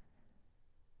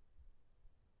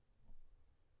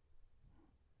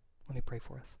 Let me pray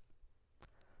for us.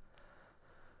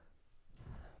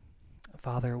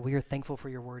 Father, we are thankful for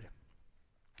your word.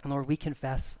 And Lord, we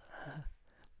confess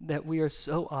that we are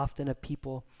so often a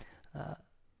people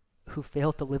who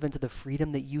fail to live into the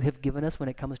freedom that you have given us when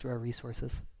it comes to our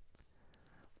resources.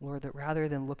 Lord, that rather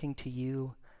than looking to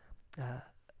you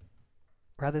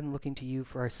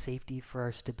for our safety, for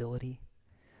our stability,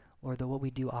 Lord, that what we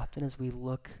do often is we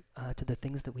look to the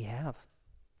things that we have.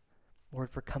 Lord,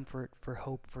 for comfort, for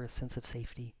hope, for a sense of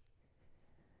safety.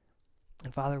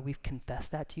 And Father, we've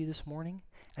confessed that to you this morning,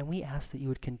 and we ask that you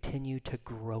would continue to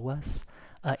grow us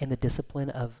in the discipline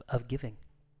of giving.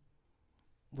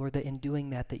 Lord, that in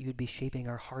doing that you would be shaping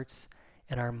our hearts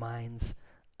and our minds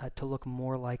to look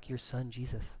more like your Son,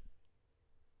 Jesus.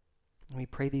 And we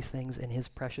pray these things in his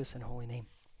precious and holy name.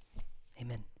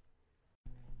 Amen.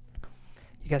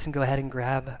 You guys can go ahead and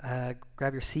grab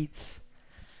your seats.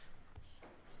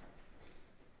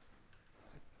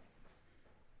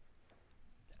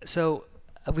 So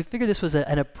we figured this was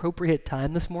an appropriate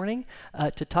time this morning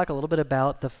to talk a little bit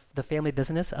about the family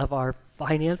business of our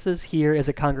finances here as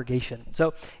a congregation.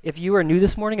 So if you are new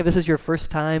this morning, if this is your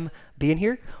first time being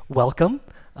here, welcome.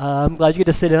 I'm glad you get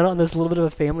to sit in on this little bit of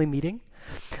a family meeting.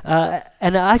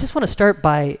 And I just want to start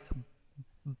by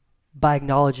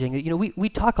acknowledging that, we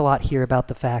talk a lot here about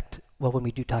the fact, well, when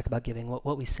we do talk about giving,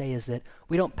 what we say is that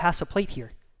we don't pass a plate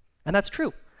here. And that's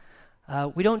true.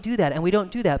 We don't do that, and we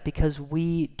don't do that because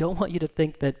we don't want you to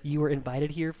think that you were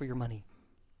invited here for your money.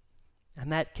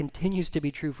 And that continues to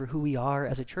be true for who we are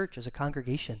as a church, as a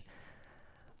congregation.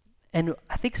 And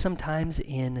I think sometimes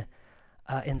in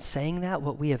saying that,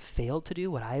 what we have failed to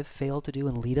do, what I have failed to do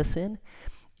and lead us in,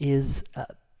 is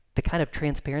the kind of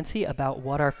transparency about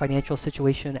what our financial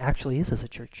situation actually is as a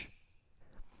church.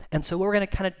 And so what we're going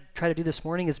to kind of try to do this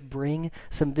morning is bring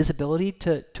some visibility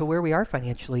to where we are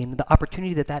financially and the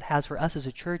opportunity that has for us as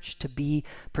a church to be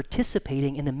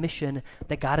participating in the mission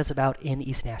that God is about in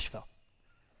East Nashville.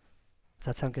 Does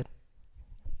that sound good?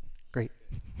 Great.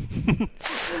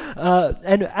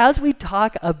 And as we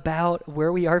talk about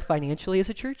where we are financially as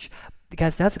a church,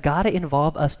 because that's got to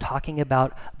involve us talking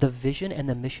about the vision and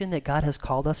the mission that God has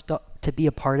called us to be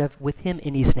a part of with him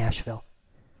in East Nashville.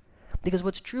 Because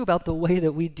what's true about the way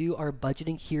that we do our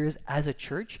budgeting here as a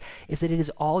church is that it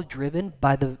is all driven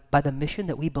by the mission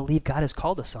that we believe God has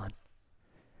called us on.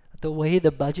 The way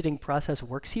the budgeting process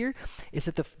works here is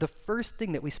that the first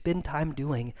thing that we spend time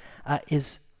doing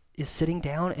is sitting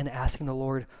down and asking the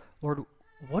Lord,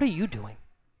 what are you doing?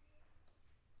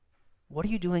 What are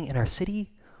you doing in our city?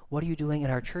 What are you doing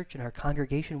in our church, in our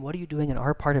congregation? What are you doing in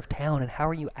our part of town? And how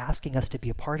are you asking us to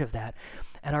be a part of that?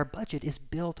 And our budget is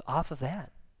built off of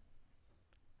that.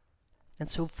 And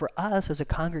so for us as a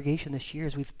congregation this year,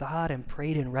 as we've thought and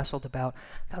prayed and wrestled about,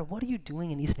 God, what are you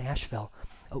doing in East Nashville?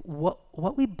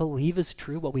 What we believe is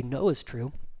true, what we know is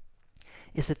true,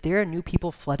 is that there are new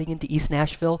people flooding into East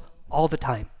Nashville all the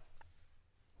time,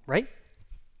 right?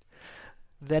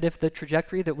 That if the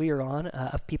trajectory that we are on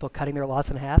of people cutting their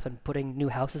lots in half and putting new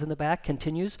houses in the back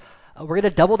continues, we're going to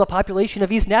double the population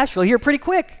of East Nashville here pretty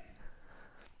quick.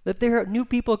 That there are new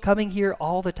people coming here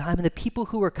all the time, and the people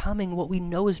who are coming, what we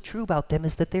know is true about them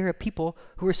is that there are people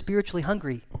who are spiritually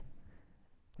hungry.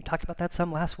 We talked about that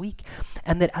some last week.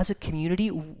 And that as a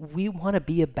community, we want to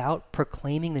be about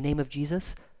proclaiming the name of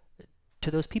Jesus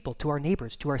to those people, to our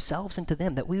neighbors, to ourselves, and to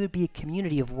them. That we would be a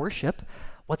community of worship.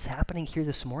 What's happening here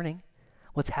this morning,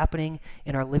 what's happening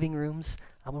in our living rooms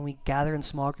when we gather in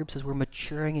small groups as we're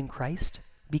maturing in Christ,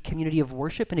 be a community of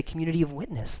worship and a community of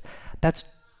witness. That's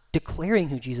declaring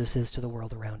who Jesus is to the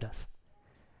world around us.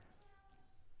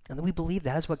 And that we believe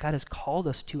that is what God has called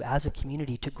us to as a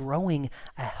community, to growing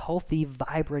a healthy,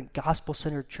 vibrant,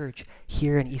 gospel-centered church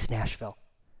here in East Nashville.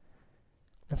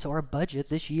 And so our budget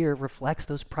this year reflects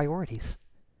those priorities,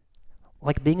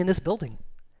 like being in this building,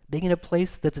 being in a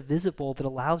place that's visible, that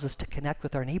allows us to connect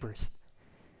with our neighbors.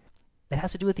 It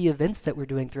has to do with the events that we're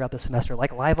doing throughout the semester,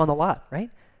 like Live on the Lot, right?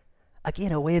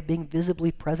 Again, a way of being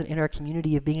visibly present in our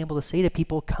community, of being able to say to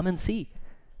people, come and see.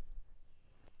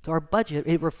 So our budget,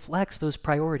 it reflects those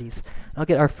priorities. I'll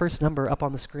get our first number up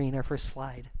on the screen, our first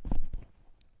slide.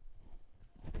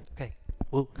 Okay.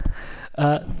 Whoa.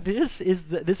 This is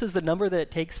the number that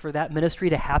it takes for that ministry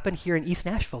to happen here in East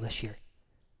Nashville this year.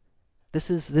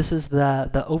 This is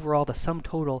the overall, the sum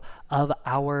total of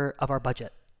our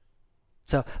budget.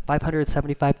 So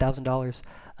 $575,000.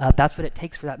 That's what it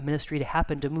takes for that ministry to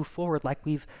happen, to move forward like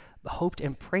we've hoped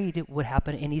and prayed it would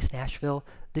happen in East Nashville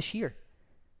this year.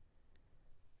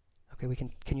 Okay,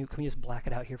 can we just black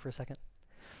it out here for a second?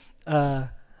 And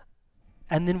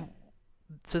then,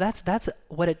 so that's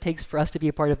what it takes for us to be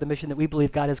a part of the mission that we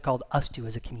believe God has called us to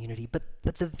as a community. But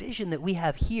the vision that we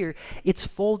have here, it's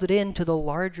folded into the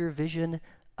larger vision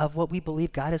of what we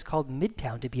believe God has called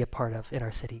Midtown to be a part of in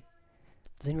our city.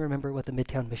 Does anyone remember what the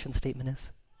Midtown mission statement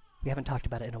is? We haven't talked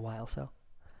about it in a while, so.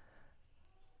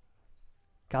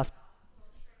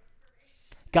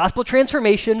 Gospel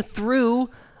transformation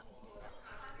through,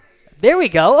 there we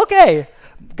go, okay.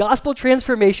 Gospel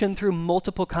transformation through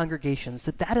multiple congregations,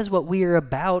 that is what we are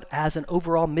about as an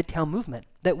overall Midtown movement.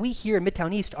 That we here in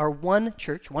Midtown East are one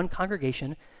church, one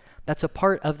congregation, that's a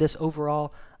part of this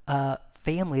overall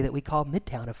family that we call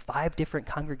Midtown, of 5 different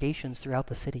congregations throughout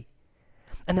the city.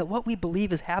 And that what we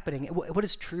believe is happening, what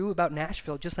is true about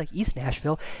Nashville, just like East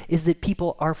Nashville, is that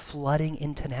people are flooding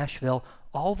into Nashville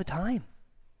all the time.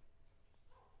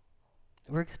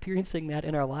 We're experiencing that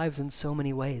in our lives in so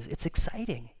many ways. It's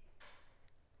exciting.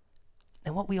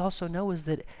 And what we also know is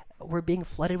that we're being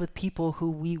flooded with people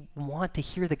who we want to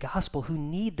hear the gospel, who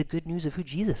need the good news of who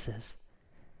Jesus is.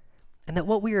 And that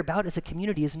what we are about as a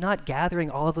community is not gathering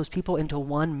all of those people into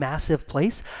one massive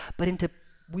place, but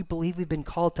we believe we've been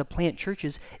called to plant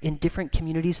churches in different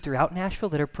communities throughout Nashville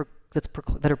that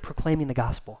are proclaiming the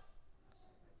gospel.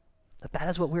 That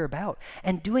is what we're about.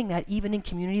 And doing that even in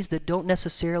communities that don't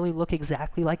necessarily look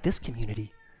exactly like this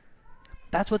community.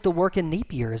 That's what the work in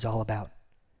Napier is all about.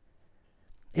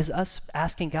 Is us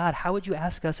asking God, how would you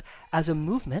ask us as a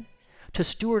movement to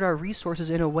steward our resources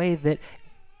in a way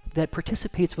that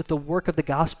participates with the work of the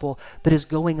gospel that is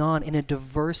going on in a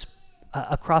diverse,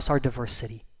 across our diverse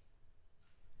city?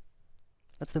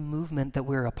 That's the movement that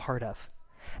we're a part of.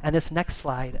 And this next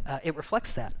slide, it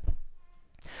reflects that.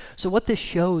 So what this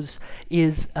shows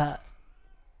is,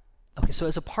 so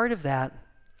as a part of that,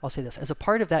 I'll say this, as a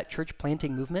part of that church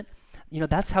planting movement,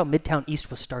 that's how Midtown East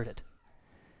was started.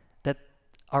 That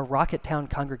our Rocketown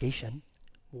congregation,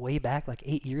 way back like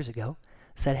 8 years ago,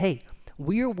 said, hey,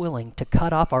 we are willing to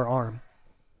cut off our arm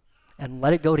and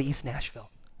let it go to East Nashville.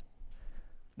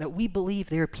 That we believe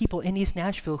there are people in East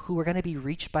Nashville who are going to be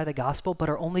reached by the gospel, but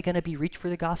are only going to be reached for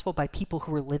the gospel by people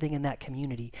who are living in that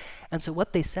community. And so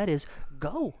what they said is,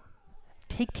 go.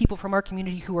 Take people from our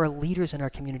community who are leaders in our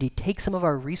community. Take some of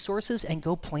our resources and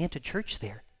go plant a church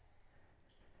there.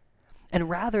 And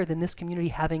rather than this community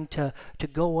having to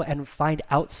go and find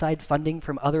outside funding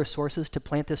from other sources to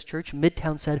plant this church,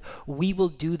 Midtown said, we will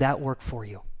do that work for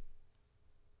you.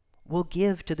 We'll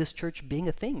give to this church being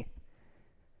a thing.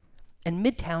 And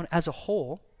Midtown as a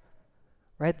whole,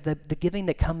 right, the giving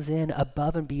that comes in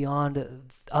above and beyond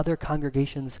other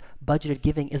congregations' budgeted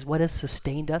giving is what has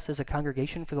sustained us as a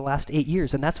congregation for the last 8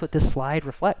 years. And that's what this slide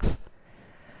reflects.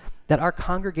 That our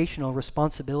congregational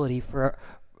responsibility for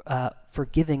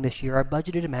giving this year, our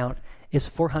budgeted amount is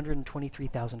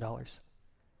 $423,000.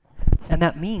 And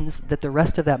that means that the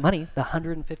rest of that money, the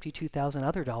 $152,000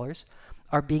 other dollars,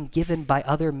 are being given by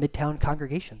other Midtown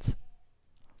congregations.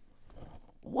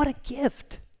 What a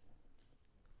gift.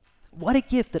 What a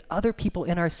gift that other people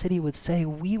in our city would say,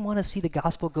 we want to see the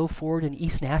gospel go forward in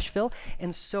East Nashville,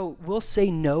 and so we'll say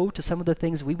no to some of the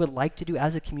things we would like to do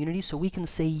as a community so we can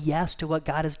say yes to what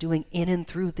God is doing in and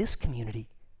through this community.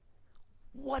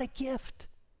 What a gift.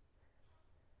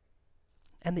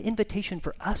 And the invitation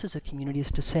for us as a community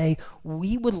is to say,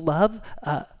 we would love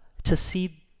to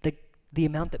see the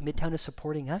amount that Midtown is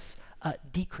supporting us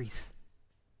decrease.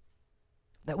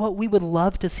 That what we would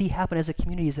love to see happen as a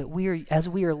community is that as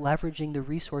we are leveraging the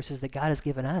resources that God has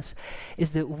given us,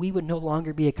 is that we would no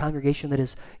longer be a congregation that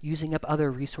is using up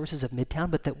other resources of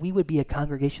Midtown, but that we would be a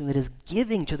congregation that is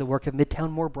giving to the work of Midtown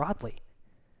more broadly.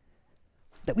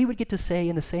 That we would get to say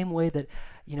in the same way that,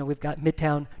 we've got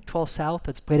Midtown 12 South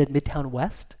that's planted Midtown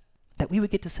West, that we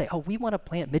would get to say, oh, we want to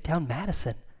plant Midtown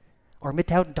Madison or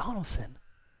Midtown Donaldson.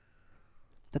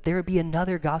 That there would be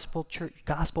another gospel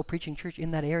preaching church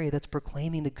in that area that's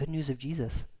proclaiming the good news of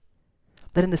Jesus.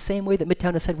 That in the same way that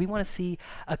Midtown has said, we want to see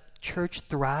a church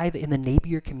thrive in the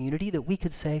Napier community, that we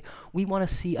could say, we want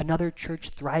to see another church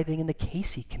thriving in the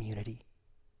Casey community.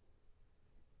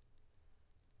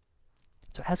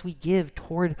 So as we give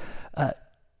toward,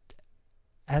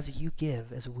 as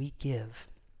we give,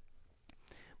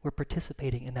 we're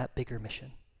participating in that bigger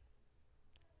mission.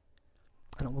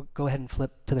 And we'll go ahead and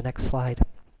flip to the next slide.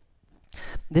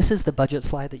 This is the budget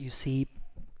slide that you see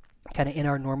kind of in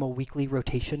our normal weekly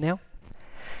rotation now.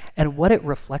 And what it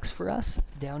reflects for us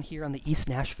down here on the East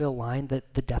Nashville line, the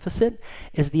deficit,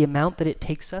 is the amount that it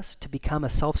takes us to become a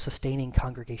self-sustaining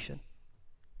congregation.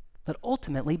 That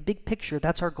ultimately, big picture,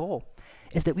 that's our goal,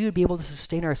 is that we would be able to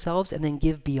sustain ourselves and then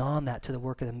give beyond that to the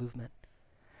work of the movement.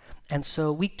 And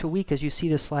so week to week, as you see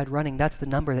this slide running, that's the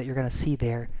number that you're going to see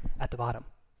there at the bottom.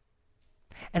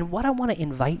 And what I want to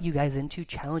invite you guys into,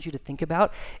 challenge you to think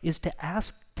about, is to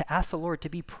ask the Lord to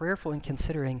be prayerful in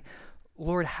considering,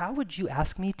 Lord, how would you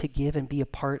ask me to give and be a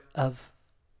part of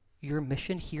your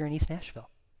mission here in East Nashville?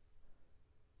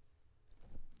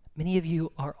 Many of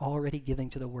you are already giving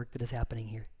to the work that is happening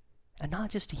here. And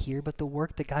not just to here, but the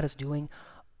work that God is doing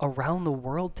around the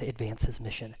world to advance his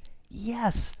mission.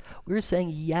 Yes, we're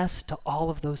saying yes to all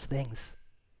of those things.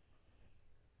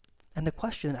 And the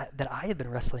question that I have been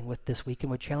wrestling with this week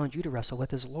and would challenge you to wrestle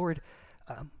with is, Lord,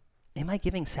 am I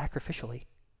giving sacrificially?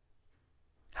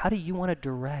 How do you want to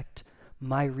direct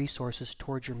my resources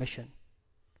towards your mission?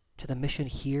 To the mission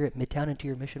here at Midtown and to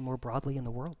your mission more broadly in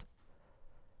the world?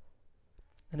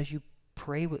 And as you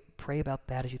pray about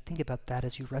that, as you think about that,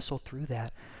 as you wrestle through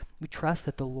that, we trust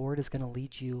that the Lord is going to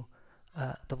lead you.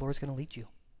 The Lord's going to lead you.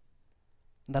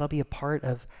 And that'll be a part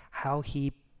of how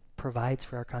he provides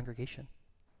for our congregation.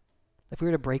 If we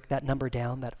were to break that number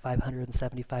down, that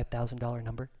 $575,000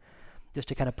 number, just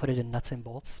to kind of put it in nuts and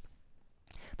bolts,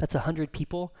 that's 100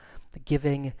 people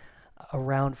giving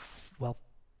around, a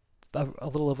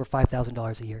little over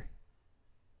 $5,000 a year.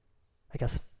 I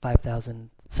guess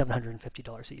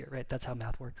 $5,750 a year, right? That's how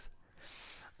math works.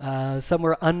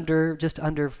 Somewhere just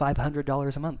under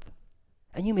 $500 a month.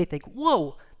 And you may think,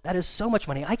 whoa, that is so much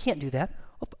money. I can't do that.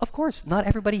 Of course, not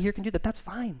everybody here can do that. That's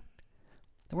fine.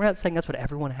 And we're not saying that's what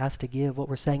everyone has to give. What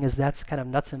we're saying is that's kind of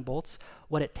nuts and bolts,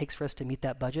 what it takes for us to meet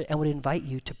that budget, and would invite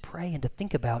you to pray and to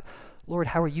think about, Lord,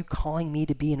 how are you calling me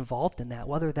to be involved in that,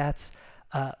 whether that's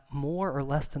more or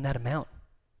less than that amount.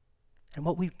 And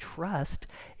what we trust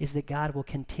is that God will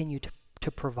continue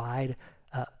to provide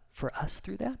for us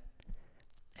through that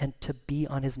and to be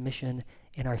on his mission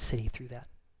in our city through that.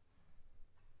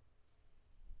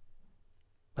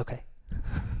 Okay.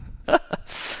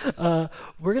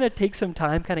 We're going to take some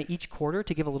time kind of each quarter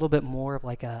to give a little bit more of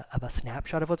like a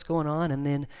snapshot of what's going on, and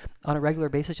then on a regular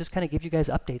basis just kind of give you guys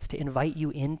updates to invite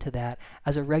you into that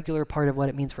as a regular part of what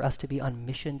it means for us to be on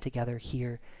mission together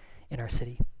here in our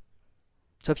city.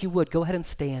 So if you would, go ahead and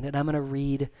stand, and I'm going to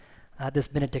read this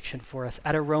benediction for us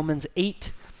out of Romans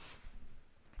 8,